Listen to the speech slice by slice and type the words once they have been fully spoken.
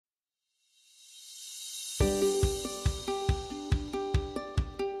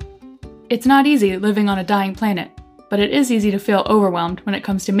It's not easy living on a dying planet, but it is easy to feel overwhelmed when it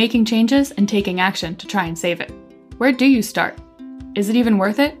comes to making changes and taking action to try and save it. Where do you start? Is it even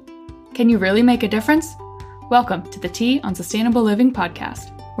worth it? Can you really make a difference? Welcome to the Tea on Sustainable Living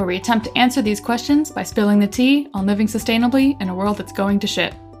podcast, where we attempt to answer these questions by spilling the tea on living sustainably in a world that's going to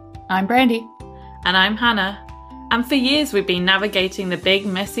shit. I'm Brandy. And I'm Hannah. And for years we've been navigating the big,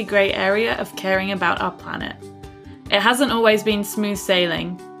 messy grey area of caring about our planet. It hasn't always been smooth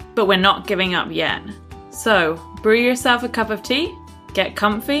sailing, but we're not giving up yet. So, brew yourself a cup of tea, get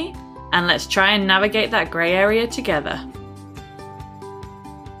comfy, and let's try and navigate that grey area together.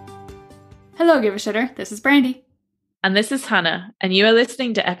 Hello, Give a Shitter. This is Brandy. And this is Hannah, and you are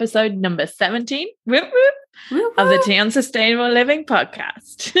listening to episode number 17 whoop, whoop, of the Tea on Sustainable Living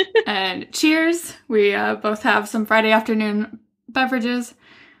podcast. And cheers. We both have some Friday afternoon beverages.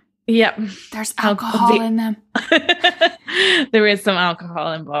 Yep. There's alcohol in them. There is some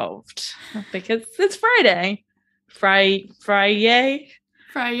alcohol involved because it's Friday. Friday.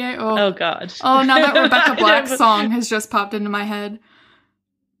 Oh God. Oh, now that Rebecca Black's song has just popped into my head.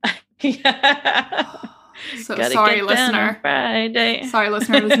 Yeah. So sorry, listener. Friday. Sorry,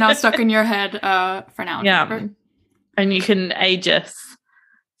 listener. It is now stuck in your head for now. Yeah. And you can age us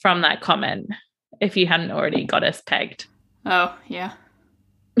from that comment if you hadn't already got us pegged. Oh, yeah.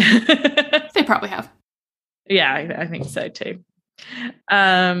 They probably have. Yeah, I think so too.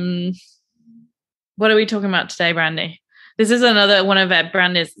 What are we talking about today, Brandy? This is another one of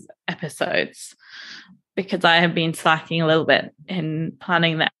Brandy's episodes because I have been slacking a little bit in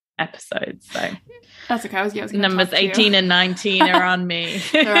planning the episodes. So that's okay. I was numbers 18 and 19 are on me.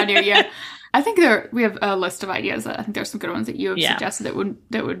 They're on you, yeah. I think we have a list of ideas. I think there's some good ones that you have suggested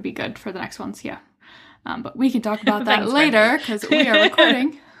that would be good for the next ones. Yeah. But we can talk about that later because we are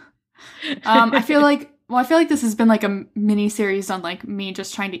recording. I feel like this has been like a mini series on like me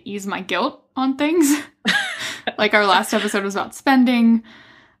just trying to ease my guilt on things. Like our last episode was about spending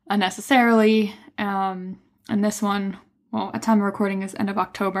unnecessarily. And this one, well, at time of recording is end of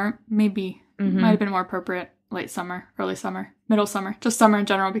October. Maybe might have been more appropriate late summer, early summer, middle summer, just summer in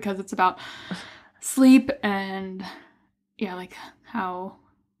general because it's about sleep and like how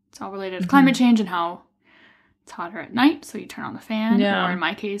it's all related to climate change and how it's hotter at night, so you turn on the fan, or in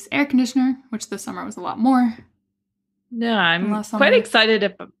my case, air conditioner, which this summer was a lot more. Yeah, I'm quite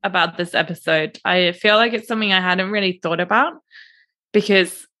excited about this episode. I feel like it's something I hadn't really thought about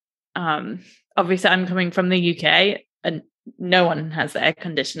because obviously I'm coming from the UK and no one has air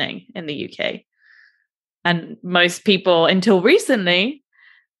conditioning in the UK. And most people, until recently,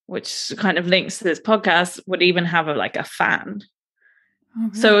 which kind of links to this podcast, would even have a fan.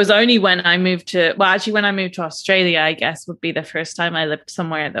 Okay. So it was only when I moved to Australia, I guess, would be the first time I lived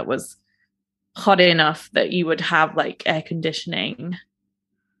somewhere that was hot enough that you would have like air conditioning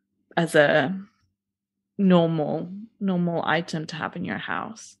as a normal item to have in your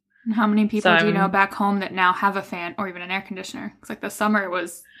house. And how many people do you know back home that now have a fan or even an air conditioner? Because like the summer it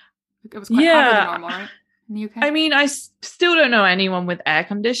was quite hotter than normal, right? In the UK. I mean, I still don't know anyone with air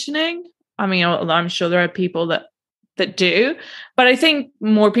conditioning. I mean, although I'm sure there are people that do, but I think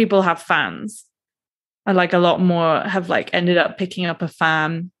more people have fans. And like a lot more have like ended up picking up a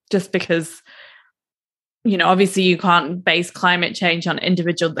fan just because, obviously you can't base climate change on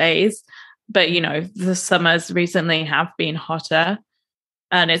individual days, but the summers recently have been hotter.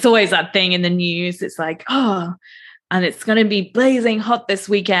 And it's always that thing in the news. It's like, and it's going to be blazing hot this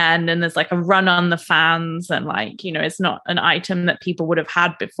weekend. And there's like a run on the fans. And like, it's not an item that people would have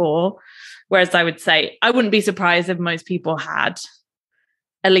had before. Whereas I would say, I wouldn't be surprised if most people had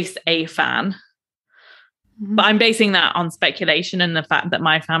at least a fan. Mm-hmm. But I'm basing that on speculation and the fact that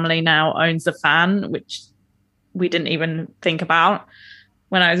my family now owns a fan, which we didn't even think about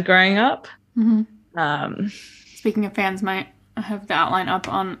when I was growing up. Mm-hmm. Speaking of fans, I have the outline up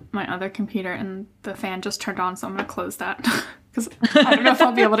on my other computer and the fan just turned on, so I'm going to close that because I don't know if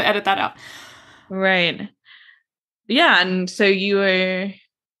I'll be able to edit that out. Right. Yeah, and so you were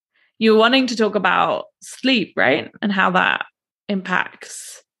wanting to talk about sleep, right? And how that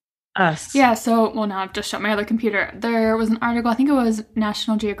impacts us. Yeah, so, now I've just shut my other computer. There was an article, I think it was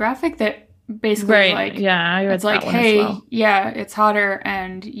National Geographic, that basically I read it's like, hey, it's hotter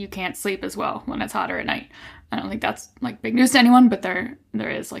and you can't sleep as well when it's hotter at night. I don't think that's like big news to anyone, but there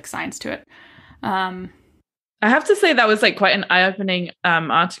is like science to it. I have to say that was like quite an eye-opening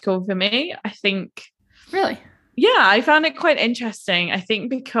article for me. I think. Really? Yeah, I found it quite interesting. I think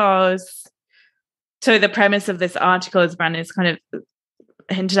because the premise of this article, as Brandon's kind of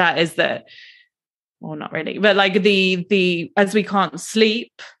hinted at, is that, well, not really, but like the as we can't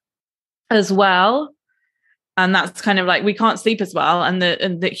sleep as well, And that's kind of like, we can't sleep as well, and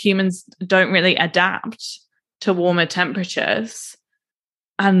that humans don't really adapt to warmer temperatures.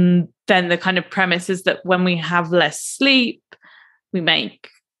 And then the kind of premise is that when we have less sleep, we make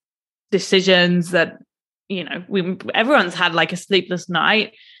decisions that, you know, everyone's had like a sleepless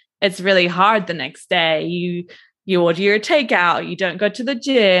night. It's really hard the next day. You order your takeout, you don't go to the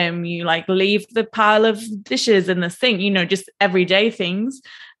gym, you like leave the pile of dishes in the sink, you know, just everyday things.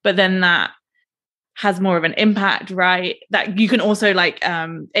 But then that has more of an impact, right? That you can also like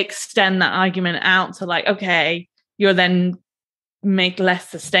extend that argument out to like, okay, you'll then make less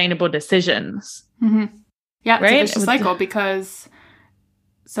sustainable decisions. Mm-hmm. Yeah, it's right? a vicious cycle because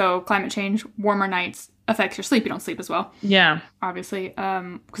so climate change, warmer nights affects your sleep. You don't sleep as well. Yeah. Obviously.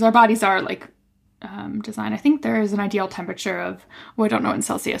 Because our bodies are like designed. I think there is an ideal temperature of, well, I don't know in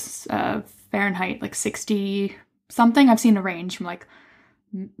Celsius, Fahrenheit, like 60 something. I've seen a range from like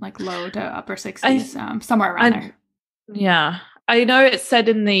low to upper 60s, somewhere around there. Yeah. I know it said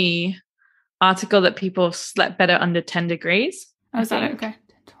in the article that people slept better under 10 degrees. Oh, is that it? Okay.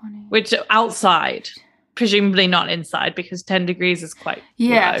 20. Which outside, presumably not inside, because 10 degrees is quite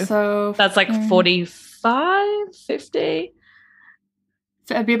low. So that's like 45, 50.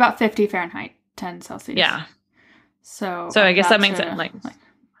 So it'd be about 50 Fahrenheit, 10 Celsius. Yeah. So I guess that makes it like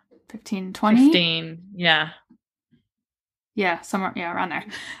 15, 20? 15, yeah. Yeah, somewhere, around there.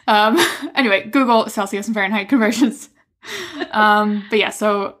 Anyway, Google Celsius and Fahrenheit conversions. But yeah,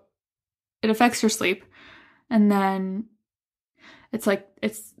 so it affects your sleep. And then it's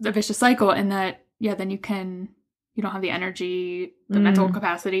the vicious cycle in that, then you don't have the energy, the mental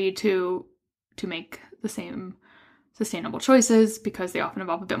capacity to make the same sustainable choices because they often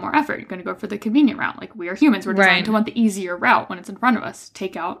involve a bit more effort. You're going to go for the convenient route. Like we are humans, we're designed to want the easier route when it's in front of us.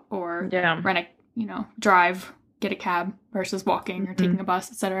 Take out or rent a, drive, get a cab versus walking or taking a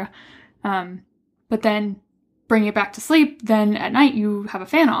bus, etc. But then bringing it back to sleep, then at night you have a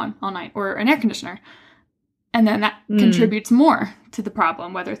fan on all night or an air conditioner. And then that contributes more to the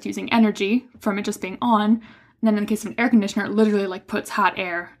problem, whether it's using energy from it just being on. And then in the case of an air conditioner, it literally like puts hot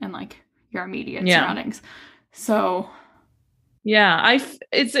air in like your immediate surroundings. So I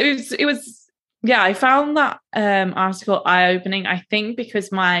found that article eye-opening, I think, because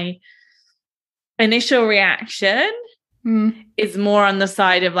my initial reaction is more on the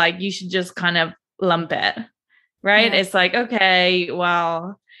side of like, you should just kind of lump it, right? It's like, okay,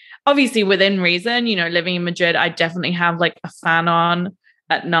 well, obviously within reason, living in Madrid, I definitely have like a fan on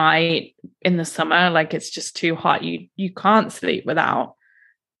at night in the summer. Like it's just too hot. You can't sleep without,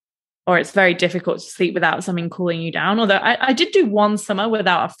 or it's very difficult to sleep without something cooling you down. Although I did do one summer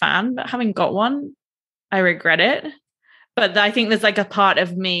without a fan, but having got one, I regret it. But I think there's like a part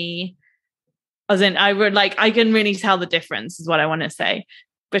of me, as in I can really tell the difference is what I want to say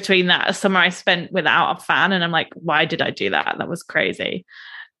between that summer I spent without a fan. And I'm like, why did I do that? That was crazy.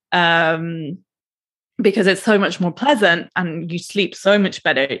 Because it's so much more pleasant and you sleep so much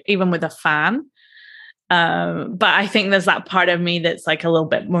better, even with a fan. But I think there's that part of me that's like a little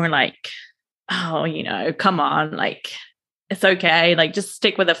bit more like, oh, come on, like, it's okay. Like, just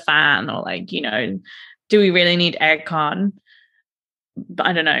stick with a fan, or like, do we really need aircon? But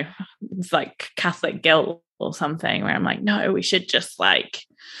I don't know. It's like Catholic guilt or something where I'm like, no, we should just like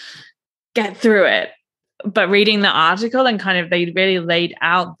get through it. But reading the article and kind of, they really laid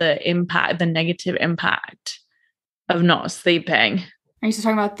out the negative impact of not sleeping. Are you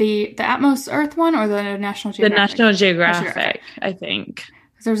talking about the Atmos.earth one or the National Geographic? The National Geographic, I think.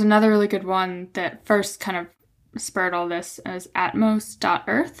 There's another really good one that first kind of spurred all this as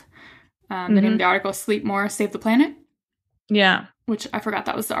Atmos.earth. The name of the article, Sleep More, Save the Planet. Yeah. Which I forgot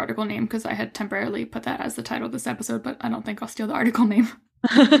that was the article name because I had temporarily put that as the title of this episode, but I don't think I'll steal the article name.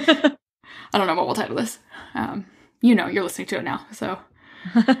 I don't know what we'll title this. You're listening to it now, so.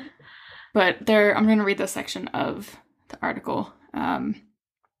 But I'm going to read this section of the article.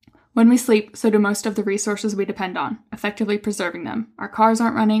 When we sleep, so do most of the resources we depend on, effectively preserving them. Our cars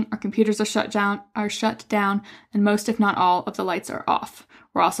aren't running, our computers are shut down, and most, if not all, of the lights are off.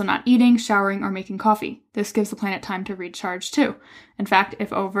 We're also not eating, showering, or making coffee. This gives the planet time to recharge too. In fact,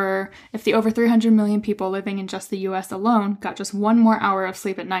 if the over 300 million people living in just the US alone got just 1 more hour of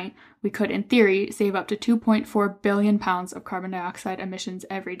sleep at night, we could, in theory, save up to 2.4 billion pounds of carbon dioxide emissions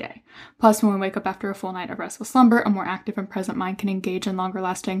every day. Plus, when we wake up after a full night of restful slumber, a more active and present mind can engage in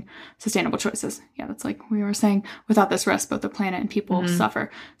longer-lasting, sustainable choices. Yeah, that's like we were saying, without this rest, both the planet and people suffer.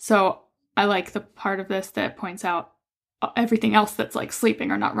 So I like the part of this that points out everything else that's like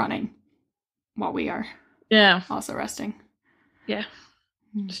sleeping or not running while we are also resting. Yeah,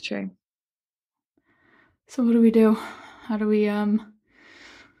 it's true. So what do we do? How do we, I don't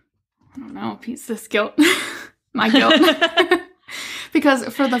know, appease this guilt? My guilt. Because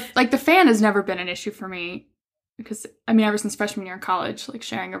for the fan has never been an issue for me. Because, I mean, ever since freshman year in college, like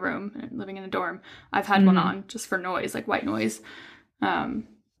sharing a room and living in a dorm, I've had one on just for noise, like white noise,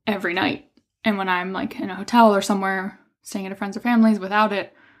 every night. And when I'm like in a hotel or somewhere staying at a friend's or family's without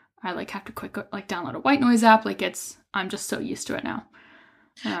it, I like have to quick like download a white noise app. Like I'm just so used to it now.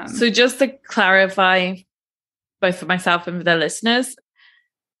 So just to clarify, both for myself and for the listeners,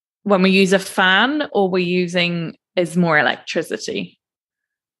 when we use a fan, all we're using is more electricity,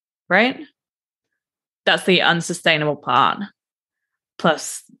 right? That's the unsustainable part,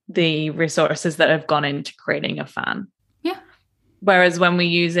 plus the resources that have gone into creating a fan. Yeah. Whereas when we're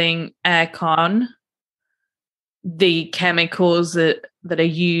using aircon, the chemicals that are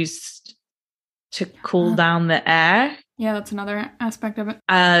used to cool down the air. Yeah, that's another aspect of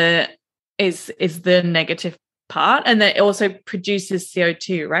it. Is the negative part, and then it also produces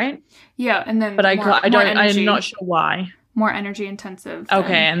CO2, right? Yeah, and then I'm not sure why. More energy intensive.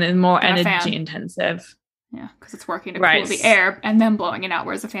 Okay, and then more energy intensive. Yeah, because it's working to cool the air and then blowing it out,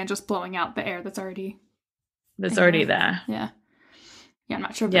 whereas the fan just blowing out the air that's already there. Yeah. Yeah, I'm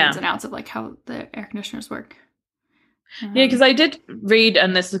not sure the ins and outs of like how the air conditioners work. Yeah, because I did read,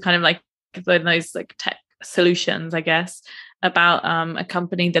 and this is kind of like those like tech solutions, I guess, about a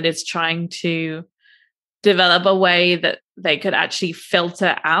company that is trying to develop a way that they could actually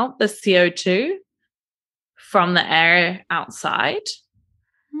filter out the CO2 from the air outside.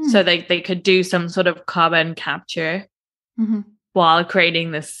 So they could do some sort of carbon capture while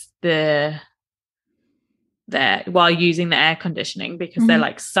creating while using the air conditioning, because they're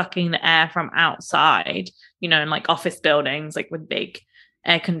like sucking the air from outside, in like office buildings, like with big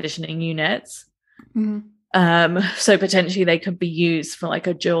air conditioning units. So potentially they could be used for like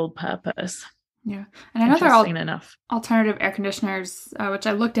a dual purpose. Yeah. And another alternative air conditioners, which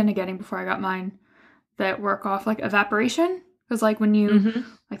I looked into getting before I got mine, that work off like evaporation. Because like when you,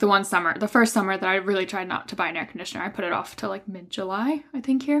 like the first summer that I really tried not to buy an air conditioner, I put it off to like mid-July, I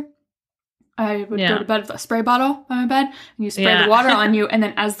think here. I would go to bed with a spray bottle by my bed, and you spray the water on you, and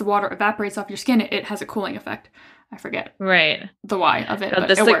then as the water evaporates off your skin, it has a cooling effect. I forget the why of it,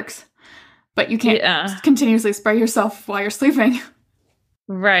 but it works. But you can't continuously spray yourself while you're sleeping.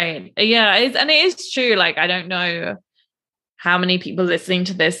 Right. Yeah, it is true. Like, I don't know how many people listening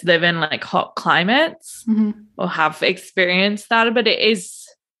to this live in like hot climates or have experienced that, but it is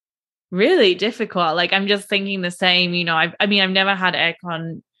really difficult. Like, I'm just thinking the same, I've never had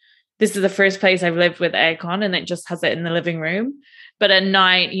aircon. This is the first place I've lived with aircon, and it just has it in the living room. But at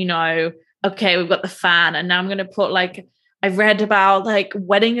night, okay, we've got the fan, and now I'm going to put I've read about like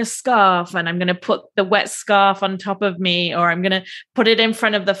wetting a scarf, and I'm going to put the wet scarf on top of me, or I'm going to put it in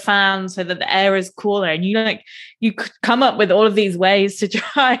front of the fan so that the air is cooler. And you could come up with all of these ways to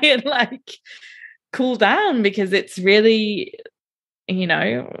try and like cool down, because it's really,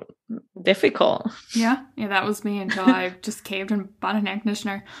 difficult. Yeah, that was me until I just caved and bought an air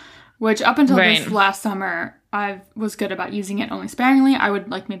conditioner, which up until this last summer, I was good about using it only sparingly. I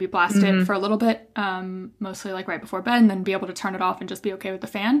would like maybe blast it for a little bit, mostly like right before bed, and then be able to turn it off and just be okay with the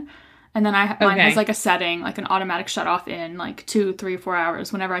fan. And then mine has like a setting, like an automatic shut off in like 2, 3, 4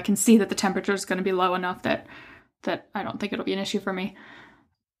 hours, whenever I can see that the temperature is going to be low enough that I don't think it'll be an issue for me.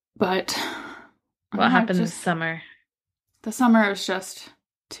 But what happened this summer? The summer was just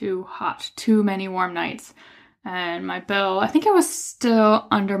too hot, too many warm nights. And my bill, I think it was still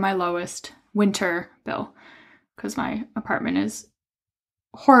under my lowest winter bill, because my apartment is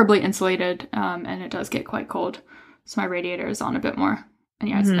horribly insulated, and it does get quite cold. So my radiator is on a bit more.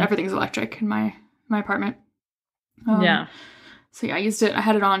 And everything's electric in my apartment. So I used it. I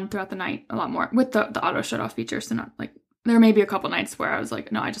had it on throughout the night a lot more with the auto shut off feature. So not like, there may be a couple nights where I was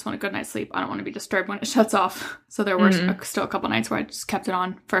like, no, I just want a good night's sleep. I don't want to be disturbed when it shuts off. So there were still a couple nights where I just kept it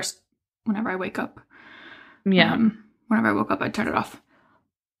on first whenever I wake up. Yeah. Whenever I woke up, I'd turn it off.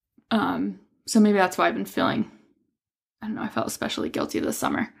 So maybe that's why I've been feeling, I don't know, I felt especially guilty this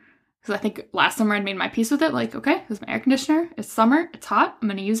summer. Because I think last summer I'd made my peace with it. Like, okay, this is my air conditioner. It's summer. It's hot. I'm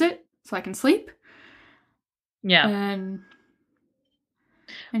going to use it so I can sleep. Yeah. And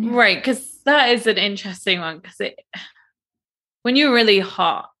right, because that is an interesting one. Because when you're really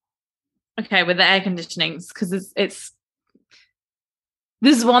hot, okay, with the air conditioning, because it's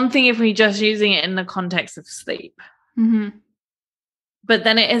this is one thing if we're just using it in the context of sleep. But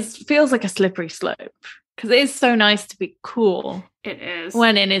then feels like a slippery slope, because it is so nice to be cool. It is.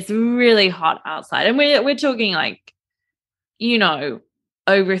 When it is really hot outside. And we're talking like,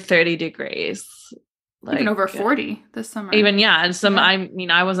 over 30 degrees. Like, even over 40 this summer. Even,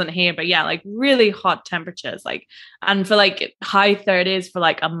 and I wasn't here, but like really hot temperatures, like, and for like high 30s for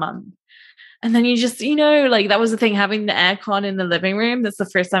like a month. And then you just, like that was the thing, having the aircon in the living room. That's the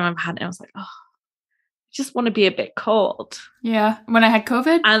first time I've had it. I was like, oh, I just want to be a bit cold. Yeah. When I had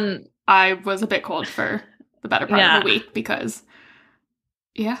COVID, and I was a bit cold for the better part of a week because,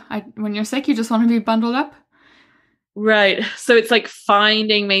 when you're sick, you just want to be bundled up. Right. So it's like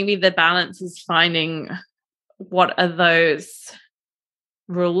finding, maybe the balance is finding what are those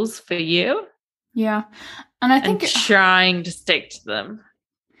rules for you. Yeah. And I think trying to stick to them.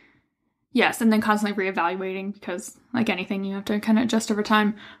 Yes, and then constantly reevaluating because, like anything, you have to kind of adjust over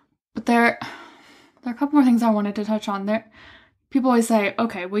time. But there are a couple more things I wanted to touch on. People always say,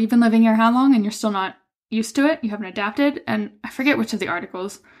 okay, well, you've been living here how long and you're still not used to it? You haven't adapted? And I forget which of the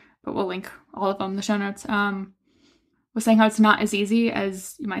articles, but we'll link all of them in the show notes, was saying how it's not as easy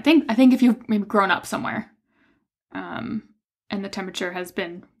as you might think. I think if you've maybe grown up somewhere and the temperature has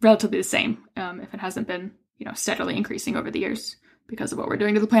been relatively the same, if it hasn't been, steadily increasing over the years because of what we're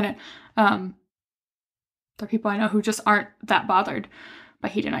doing to the planet. There are people I know who just aren't that bothered by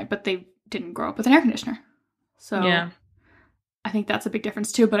heat at night, but they didn't grow up with an air conditioner. So yeah. I think that's a big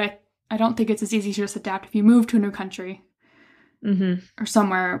difference too, but I don't think it's as easy to just adapt if you move to a new country or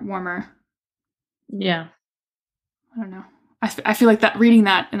somewhere warmer. Yeah. I don't know. I feel like that reading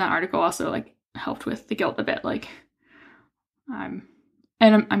that in that article also like helped with the guilt a bit. Like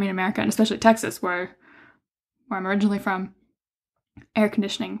America and especially Texas where I'm originally from, air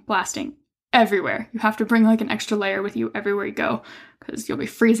conditioning blasting everywhere. You have to bring like an extra layer with you everywhere you go because you'll be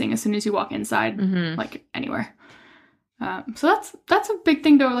freezing as soon as you walk inside, like anywhere. So that's a big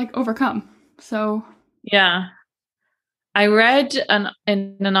thing to like overcome. So yeah, I read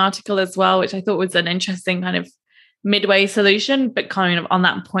in an article as well, which I thought was an interesting kind of midway solution, but kind of on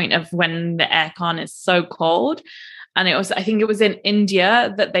that point of when the aircon is so cold. And I think it was in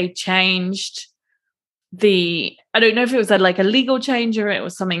India that they changed I don't know if it was a legal change or it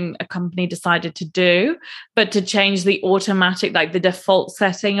was something a company decided to do, but to change the automatic, like the default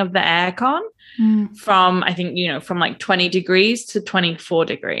setting of the aircon from, I think, from like 20 degrees to 24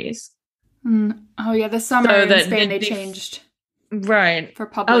 degrees. Oh yeah, this summer in Spain they changed. Right. For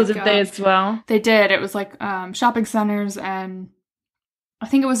public. Oh, did they as well? They did. It was like shopping centers and I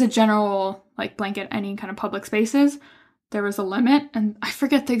think it was a general like blanket any kind of public spaces. There was a limit, and I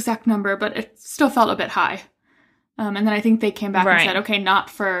forget the exact number, but it still felt a bit high. And then I think they came back and said, okay, not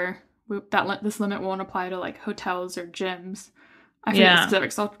for this limit won't apply to like hotels or gyms. I forget the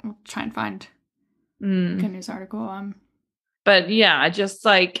specifics. I'll try and find a news article. But yeah, just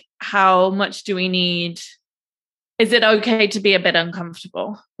like how much do we need? Is it okay to be a bit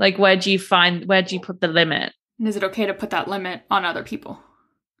uncomfortable? Like where do you put the limit? And is it okay to put that limit on other people?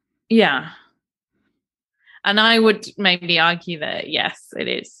 Yeah. And I would maybe argue that, yes, it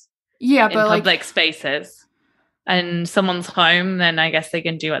is. Yeah, but in public spaces and someone's home, then I guess they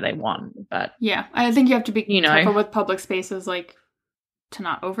can do what they want. But yeah, I think you have to be careful with public spaces, like to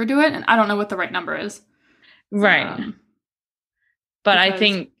not overdo it. And I don't know what the right number is. Right. But I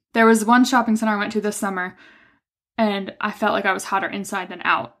think there was one shopping center I went to this summer and I felt like I was hotter inside than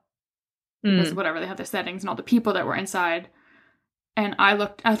out because of whatever they had their settings and all the people that were inside. And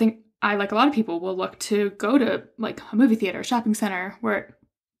I think I, like a lot of people, will look to go to like a movie theater, shopping center where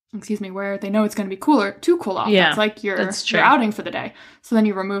they know it's going to be cooler to cool off. Yeah, that's like your outing for the day. So then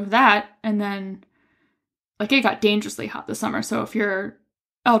you remove that and then like it got dangerously hot this summer. So if you're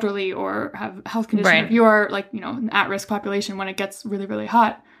elderly or have health condition, if you are like, an at-risk population when it gets really, really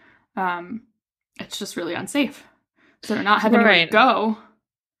hot, it's just really unsafe. So they're not having anywhere to go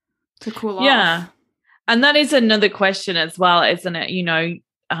to cool off. Yeah. And that is another question as well, isn't it?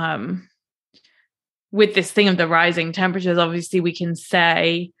 With this thing of the rising temperatures, obviously we can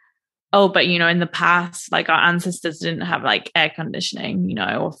say, oh, but in the past, like our ancestors didn't have like air conditioning,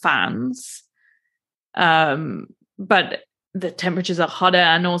 or fans. But the temperatures are hotter,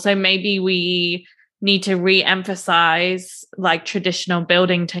 and also maybe we need to re-emphasize like traditional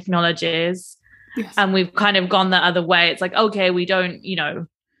building technologies. Yes. And we've kind of gone the other way. It's like, okay, we don't,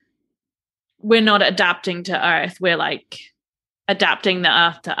 we're not adapting to Earth. We're like adapting the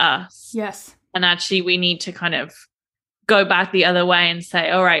Earth to us. Yes. And actually we need to kind of go back the other way and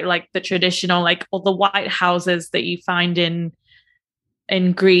say, all right, like the traditional, like all the white houses that you find in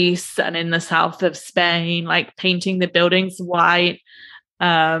Greece and in the south of Spain, like painting the buildings white.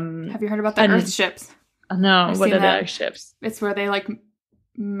 Have you heard about the earth ships? No, what are the earth ships? It's where they like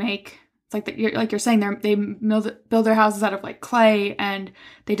make, it's like you're saying, they build their houses out of like clay and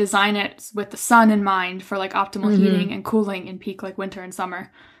they design it with the sun in mind for like optimal heating and cooling in peak like winter and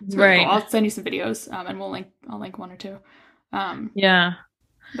summer. It's really cool. I'll send you some videos and I'll link one or two. Yeah,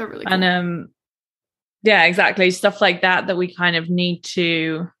 they're really cool. And yeah, exactly, stuff like that we kind of need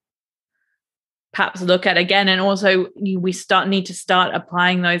to perhaps look at again. And also we need to start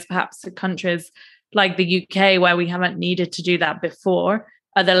applying those perhaps to countries like the UK, where we haven't needed to do that before.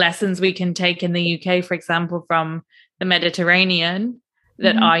 Are the lessons we can take in the UK, for example, from the Mediterranean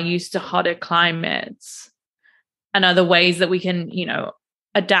that are used to hotter climates, and other ways that we can, you know,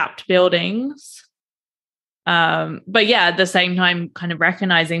 adapt buildings. But yeah, at the same time, kind of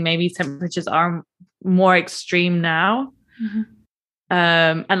recognizing maybe temperatures are more extreme now.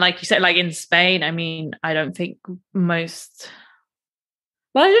 And like you said, like in Spain, I mean, I don't think most,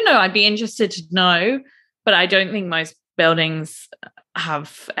 well, I don't know, I'd be interested to know, but I don't think most buildings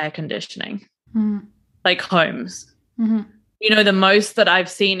have air conditioning, like homes. You know, the most that I've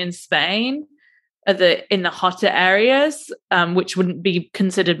seen in Spain are in the hotter areas, which wouldn't be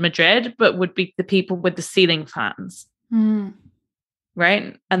considered Madrid, but would be the people with the ceiling fans.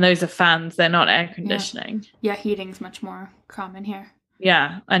 Right? And those are fans, they're not air conditioning. Yeah, heating's much more common here.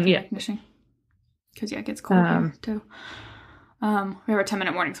 Yeah, and air conditioning. Because, it gets cold here, too. We have a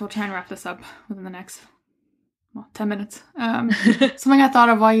 10-minute warning, so we'll try and wrap this up within the next, 10 minutes. Something I thought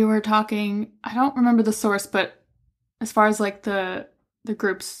of while you were talking, I don't remember the source, but as far as, like, the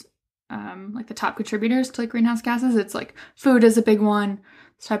groups, like the top contributors to, like, greenhouse gases, it's, like, food is a big one,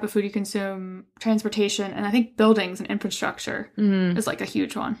 the type of food you consume, transportation, and I think buildings and infrastructure is, like, a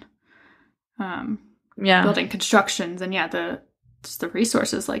huge one. Building constructions, and, just the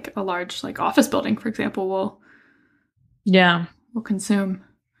resources, like a large, like, office building, for example, will consume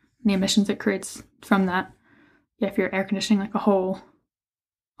the emissions it creates from that. Yeah, if you're air conditioning like a whole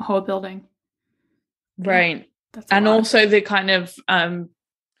building, right? And lot. Also the kind of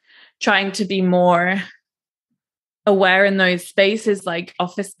trying to be more aware in those spaces, like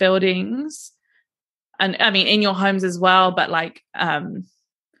office buildings, and I mean in your homes as well. But like,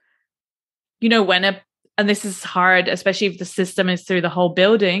 you know, and this is hard, especially if the system is through the whole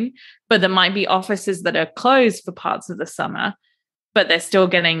building, but there might be offices that are closed for parts of the summer, but they're still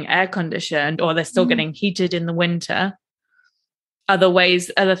getting air conditioned, or they're still getting heated in the winter.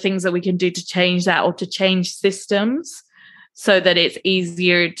 Other things that we can do to change that, or to change systems so that it's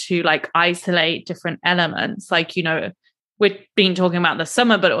easier to, like, isolate different elements. Like, you know, we've been talking about the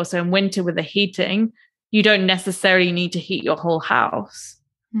summer, but also in winter with the heating, you don't necessarily need to heat your whole house.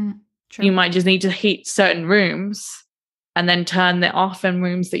 True. You might just need to heat certain rooms and then turn it off in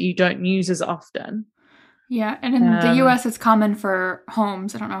rooms that you don't use as often. Yeah, and in the US, it's common for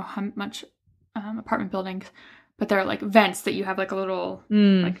homes, I don't know how much apartment buildings, but there are, like, vents that you have, like, a little,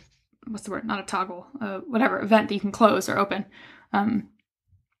 like, what's the word? Not a toggle, whatever, a vent that you can close or open.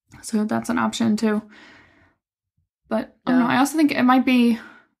 So that's an option, too. But, I don't know, I also think it might be,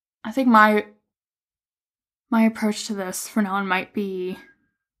 I think my approach to this for now on might be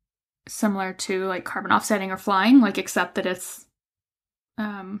similar to, like, carbon offsetting or flying, like, except that it's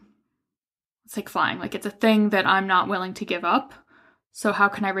like flying, like, it's a thing that I'm not willing to give up, so how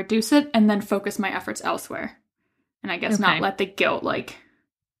can I reduce it and then focus my efforts elsewhere, and I guess not let the guilt, like,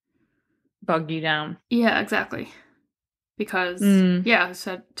 bog you down. Yeah, exactly. Because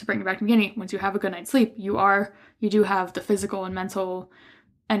so to bring it back to the beginning, once you have a good night's sleep, you do have the physical and mental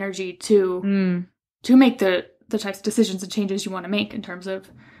energy to make the types of decisions and changes you want to make in terms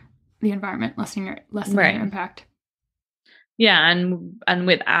of the environment, lessening your impact. Yeah, and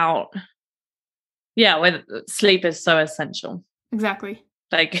without, with sleep is so essential. Exactly.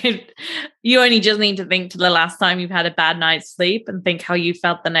 Like, you only just need to think to the last time you've had a bad night's sleep and think how you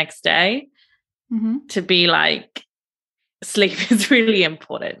felt the next day to be like, sleep is really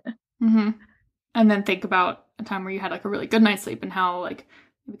important. And then think about a time where you had, like, a really good night's sleep and how, like,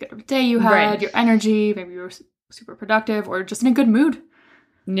 maybe good of a day you had, your energy, maybe you were super productive or just in a good mood.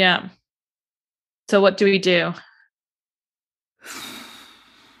 Yeah. So what do we do?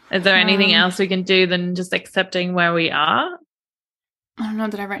 Is there anything else we can do than just accepting where we are? I don't know.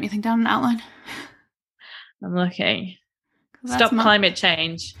 Did I write anything down in the outline? I'm looking. Stop climate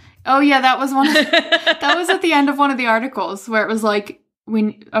change. Oh yeah, that was one. That was at the end of one of the articles where it was like,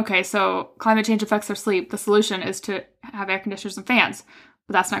 so climate change affects our sleep. The solution is to have air conditioners and fans,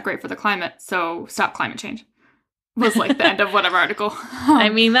 but that's not great for the climate. So stop climate change. Was like the end of whatever article. I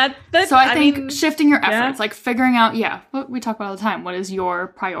mean that. So I think shifting your efforts, like figuring out, what we talk about all the time. What is your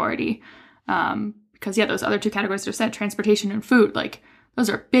priority? Because those other two categories are said, transportation and food. Like, those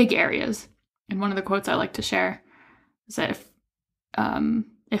are big areas. And one of the quotes I like to share is that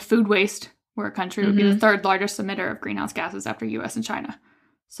if food waste were a country, it would be the third largest emitter of greenhouse gases after U.S. and China.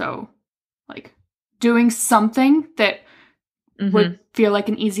 So, like, doing something that would feel like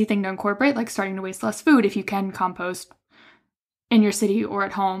an easy thing to incorporate, like starting to waste less food if you can compost in your city or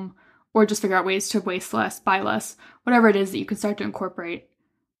at home, or just figure out ways to waste less, buy less, whatever it is that you can start to incorporate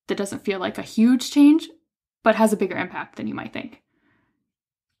that doesn't feel like a huge change, but has a bigger impact than you might think.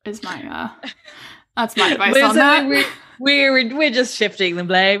 Is my that's my advice on that. We're just shifting the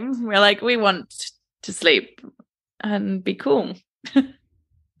blame. We're like, we want to sleep and be cool. I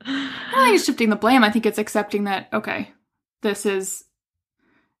don't think it's shifting the blame. I think it's accepting that, okay, it's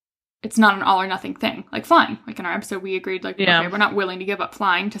not an all or nothing thing. Like flying. Like in our episode, we agreed, like, okay, we're not willing to give up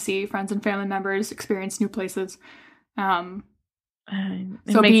flying to see friends and family members, experience new places. So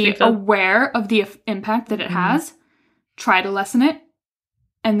be aware of the impact that it has. Try to lessen it.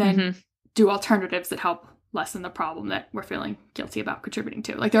 And then do alternatives that help lessen the problem that we're feeling guilty about contributing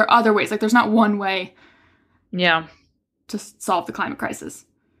to. Like there are other ways. Like there's not one way to solve the climate crisis.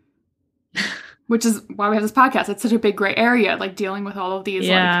 Which is why we have this podcast. It's such a big gray area, like dealing with all of these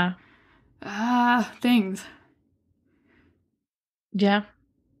things. Yeah.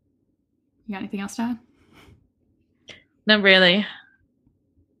 You got anything else to add? Not really.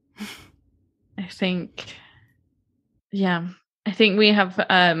 I think we have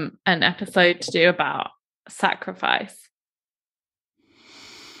an episode to do about sacrifice.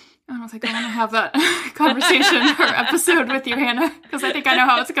 I don't think I want to have that conversation or episode with you, Hannah, because I think I know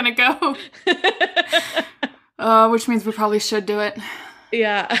how it's going to go. Which means we probably should do it.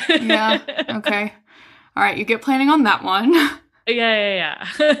 Yeah. Yeah. Okay. All right. You get planning on that one. Yeah.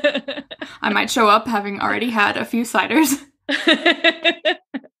 I might show up having already had a few ciders.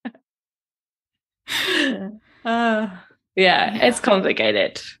 It's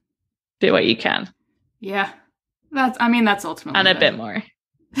complicated. Do what you can. Yeah. That's ultimately and a bit more.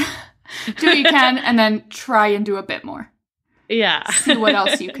 Do what you can and then try and do a bit more. Yeah. See what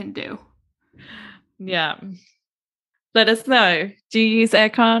else you can do. Yeah. Let us know. Do you use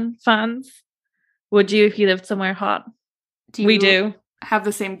aircon fans? Would you if you lived somewhere hot? We do. Have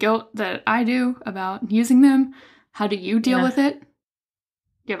the same guilt that I do about using them? How do you deal with it?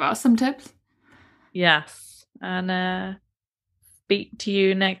 Give us some tips. Yes. And speak to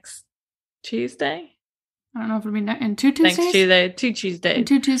you next Tuesday. I don't know if it'll be in 2 Tuesdays. Next Tuesday, 2 Tuesdays. In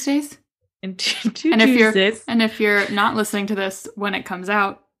 2 Tuesdays. In two Tuesdays. If you're not listening to this when it comes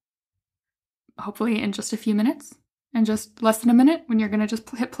out, hopefully in just a few minutes, and just less than a minute, when you're going to just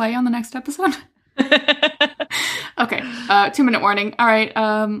hit play on the next episode. Okay, 2-minute warning. All right,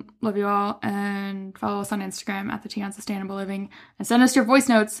 love you all, and follow us on Instagram at the Tea on Sustainable Living, and send us your voice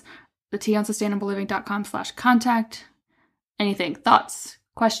notes, theteaonsustainableliving.com/contact. Anything, thoughts,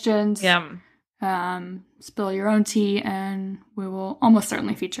 questions, spill your own tea, and we will almost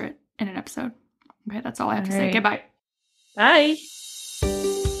certainly feature it in an episode. Okay, that's all I have to say. Goodbye. Bye.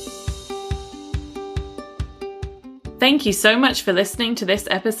 Thank you so much for listening to this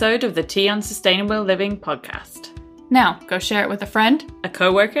episode of the Tea on Sustainable Living podcast. Now, go share it with a friend, a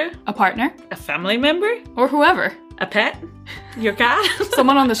coworker, a partner, a family member, or whoever. A pet, your cat,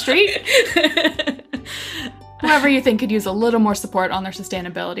 someone on the street, whoever you think could use a little more support on their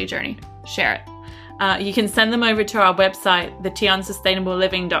sustainability journey. Share it. You can send them over to our website,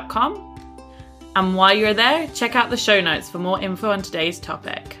 theteaonsustainableliving.com. And while you're there, check out the show notes for more info on today's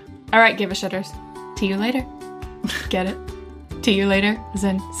topic. All right, give a shitters. See you later. Get it? See you later, as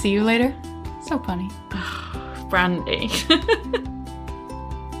in see you later? So funny. Brandy.